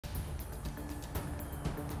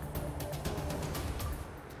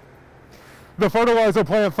The fertilizer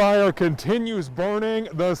plant fire continues burning.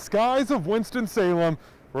 The skies of Winston-Salem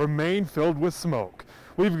remain filled with smoke.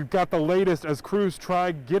 We've got the latest as crews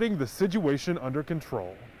try getting the situation under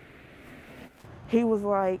control. He was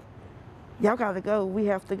like, "Y'all gotta go, we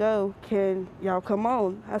have to go. Can y'all come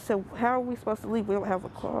on?" I said, "How are we supposed to leave? We don't have a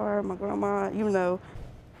car, my grandma, you know."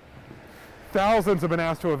 Thousands have been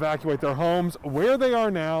asked to evacuate their homes, where they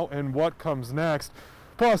are now and what comes next.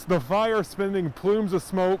 Plus, the fire spinning plumes of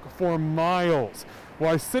smoke for miles,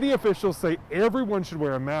 while city officials say everyone should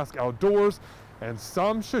wear a mask outdoors and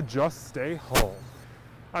some should just stay home.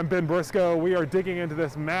 I'm Ben Briscoe. We are digging into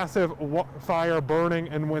this massive fire burning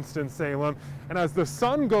in Winston-Salem. And as the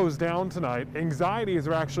sun goes down tonight, anxieties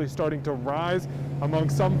are actually starting to rise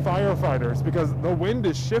among some firefighters because the wind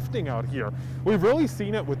is shifting out here. We've really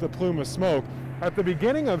seen it with the plume of smoke. At the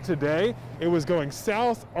beginning of today, it was going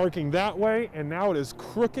south, arcing that way, and now it is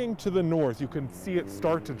crooking to the north. You can see it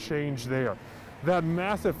start to change there. That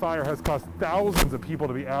massive fire has caused thousands of people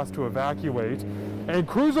to be asked to evacuate, and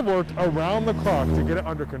crews have worked around the clock to get it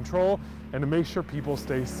under control and to make sure people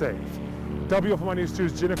stay safe. WFMI News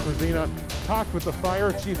 2's Jenna Kruzina talked with the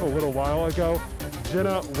fire chief a little while ago.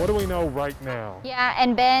 Jenna, what do we know right now? Yeah,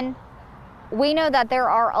 and Ben, we know that there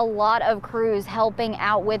are a lot of crews helping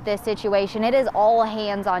out with this situation. It is all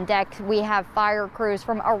hands on deck. We have fire crews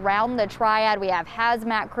from around the triad. We have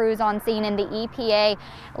hazmat crews on scene, and the EPA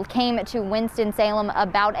came to Winston-Salem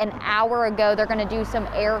about an hour ago. They're going to do some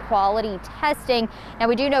air quality testing. Now,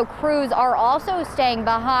 we do know crews are also staying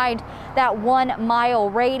behind that 1 mile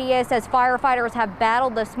radius as firefighters have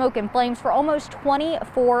battled the smoke and flames for almost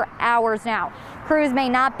 24 hours now. Crews may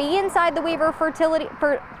not be inside the Weaver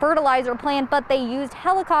Fertilizer Plant, but they used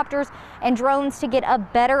helicopters and drones to get a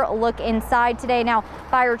better look inside today. Now,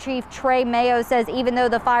 Fire Chief Mayo says even though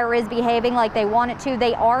the fire is behaving like they want it to,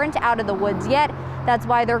 they aren't out of the woods yet. That's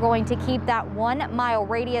why they're going to keep that 1 mile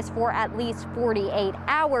radius for at least 48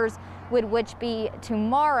 hours, which be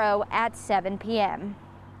tomorrow at 7 p.m.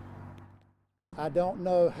 I don't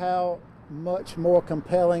know how much more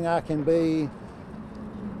compelling I can be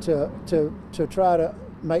to try to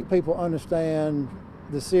make people understand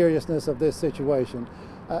the seriousness of this situation.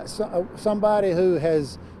 Somebody who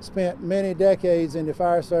has spent many decades in the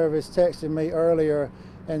fire service texted me earlier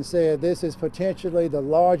and said this is potentially the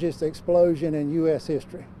largest explosion in U.S.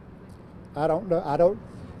 history. I don't know,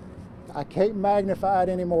 I can't magnify it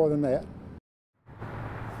any more than that.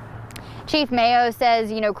 Chief Mayo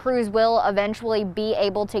says, crews will eventually be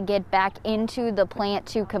able to get back into the plant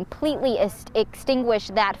to completely extinguish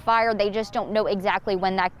that fire. They just don't know exactly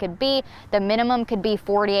when that could be. The minimum could be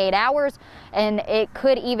 48 hours, and it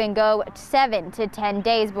could even go 7 to 10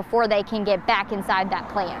 days before they can get back inside that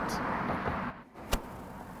plant.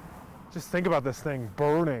 Just think about this thing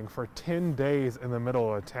burning for 10 days in the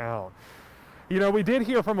middle of town. We did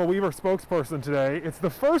hear from a Weaver spokesperson today. It's the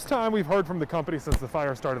first time we've heard from the company since the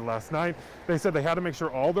fire started last night. They said they had to make sure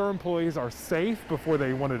all their employees are safe before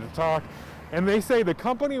they wanted to talk. And they say the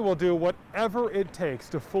company will do whatever it takes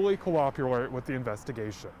to fully cooperate with the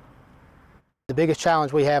investigation. The biggest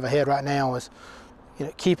challenge we have ahead right now is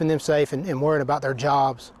keeping them safe and worrying about their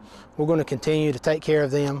jobs. We're going to continue to take care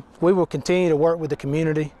of them. We will continue to work with the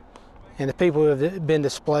community and the people who have been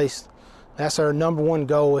displaced. That's our #1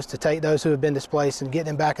 goal, is to take those who have been displaced and get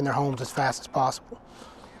them back in their homes as fast as possible.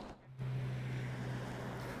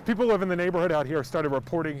 People who live in the neighborhood out here started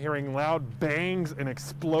reporting hearing loud bangs and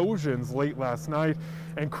explosions late last night,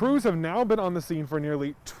 and crews have now been on the scene for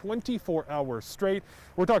nearly 24 hours straight.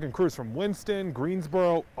 We're talking crews from Winston,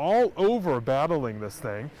 Greensboro, all over battling this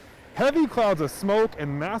thing. Heavy clouds of smoke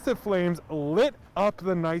and massive flames lit up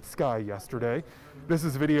the night sky yesterday. This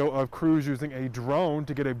is video of crews using a drone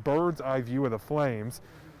to get a bird's eye view of the flames.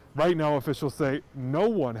 Right now, officials say no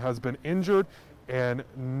one has been injured and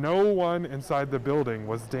no one inside the building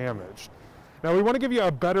was damaged. Now, we want to give you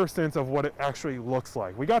a better sense of what it actually looks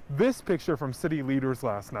like. We got this picture from city leaders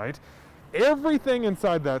last night. Everything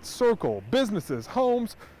inside that circle, businesses,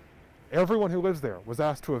 homes, everyone who lives there was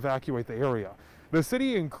asked to evacuate the area. The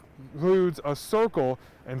city includes a circle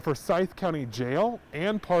in Forsyth County Jail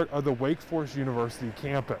and part of the Wake Forest University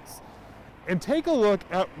campus. And take a look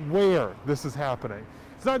at where this is happening.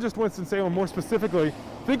 It's not just Winston-Salem. More specifically,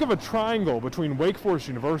 think of a triangle between Wake Forest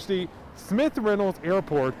University, Smith Reynolds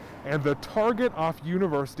Airport, and the Target off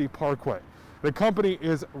University Parkway. The company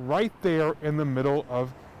is right there in the middle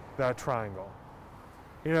of that triangle.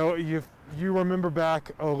 You remember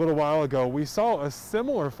back a little while ago, we saw a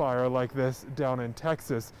similar fire like this down in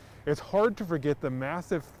Texas. It's hard to forget the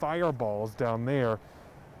massive fireballs down there.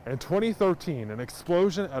 In 2013, an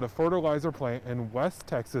explosion at a fertilizer plant in West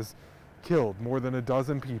Texas killed more than a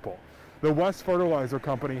dozen people. The West Fertilizer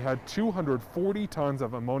Company had 240 tons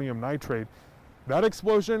of ammonium nitrate. That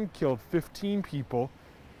explosion killed 15 people,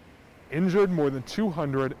 injured more than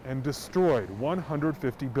 200, and destroyed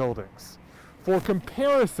 150 buildings. For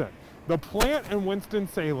comparison, the plant in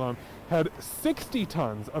Winston-Salem had 60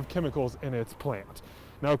 tons of chemicals in its plant.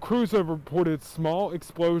 Now, crews have reported small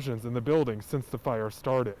explosions in the building since the fire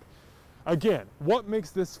started. Again, what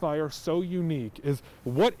makes this fire so unique is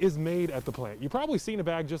what is made at the plant. You've probably seen a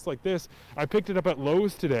bag just like this. I picked it up at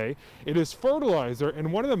Lowe's today. It is fertilizer,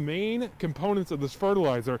 and one of the main components of this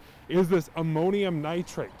fertilizer is this ammonium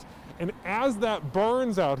nitrate. And as that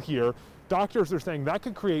burns out here, doctors are saying that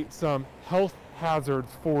could create some health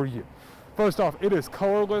hazards for you. First off, it is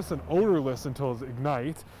colorless and odorless until it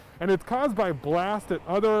ignites, and it's caused by blast at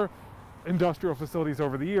other industrial facilities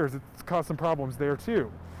over the years. It's caused some problems there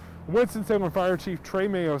too. Winston-Salem Fire Chief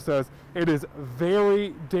Mayo says it is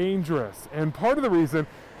very dangerous, and part of the reason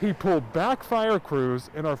he pulled back fire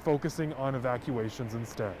crews and are focusing on evacuations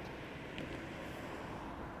instead.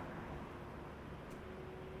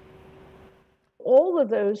 All of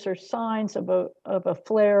those are signs of a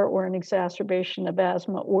flare or an exacerbation of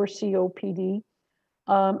asthma or COPD.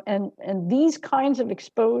 And these kinds of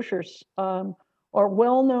exposures are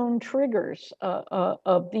well-known triggers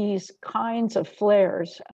of these kinds of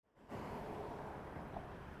flares.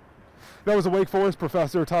 That was a Wake Forest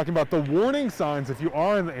professor talking about the warning signs if you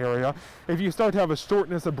are in the area. If you start to have a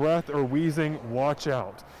shortness of breath or wheezing, watch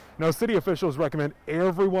out. Now, city officials recommend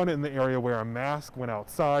everyone in the area wear a mask when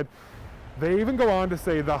outside. They even go on to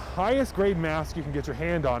say the highest grade mask you can get your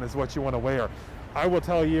hand on is what you want to wear. I will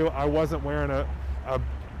tell you, I wasn't wearing a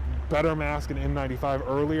better mask, an N95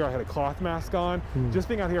 earlier. I had a cloth mask on. Just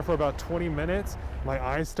being out here for about 20 minutes, my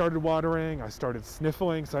eyes started watering, I started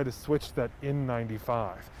sniffling, so I had to switch to that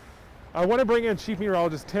N95. I want to bring in Chief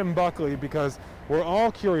Meteorologist Tim Buckley because we're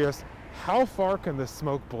all curious, how far can this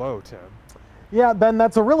smoke blow, Tim? Yeah, Ben,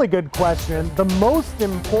 that's a really good question. The most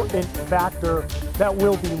important factor that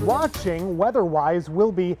we'll be watching weather-wise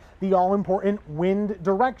will be the all-important wind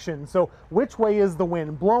direction. So which way is the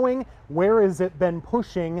wind blowing? Where has it been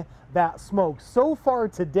pushing that smoke? So far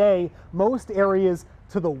today, most areas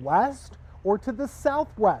to the west or to the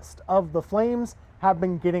southwest of the flames have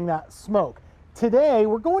been getting that smoke. Today,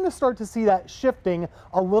 we're going to start to see that shifting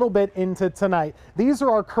a little bit into tonight. These are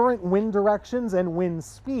our current wind directions and wind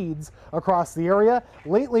speeds across the area.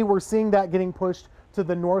 Lately, we're seeing that getting pushed to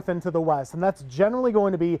the north and to the west, and that's generally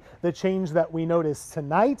going to be the change that we notice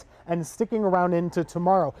tonight and sticking around into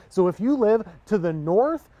tomorrow. So if you live to the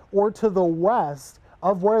north or to the west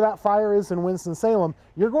of where that fire is in Winston-Salem,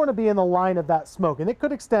 you're going to be in the line of that smoke, and it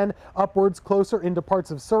could extend upwards closer into parts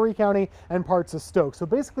of Surry County and parts of Stoke. So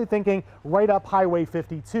basically thinking right up Highway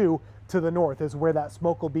 52 to the north is where that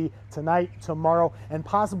smoke will be tonight, tomorrow, and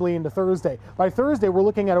possibly into Thursday. By Thursday, we're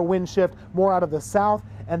looking at a wind shift more out of the south,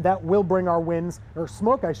 and that will bring our winds, or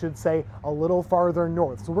smoke I should say, a little farther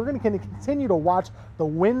north. So we're going to continue to watch the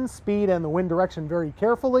wind speed and the wind direction very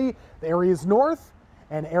carefully. The areas north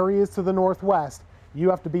and areas to the northwest, you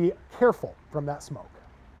have to be careful from that smoke.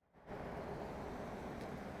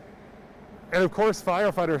 And of course,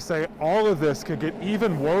 firefighters say all of this could get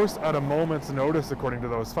even worse at a moment's notice, according to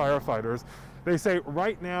those firefighters. They say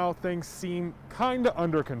right now things seem kind of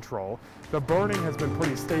under control. The burning has been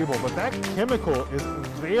pretty stable, but that chemical is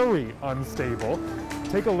very unstable.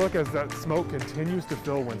 Take a look as that smoke continues to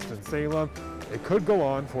fill Winston-Salem. It could go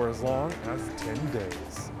on for as long as 10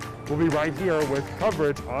 days. We'll be right here with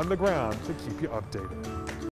coverage on the ground to keep you updated.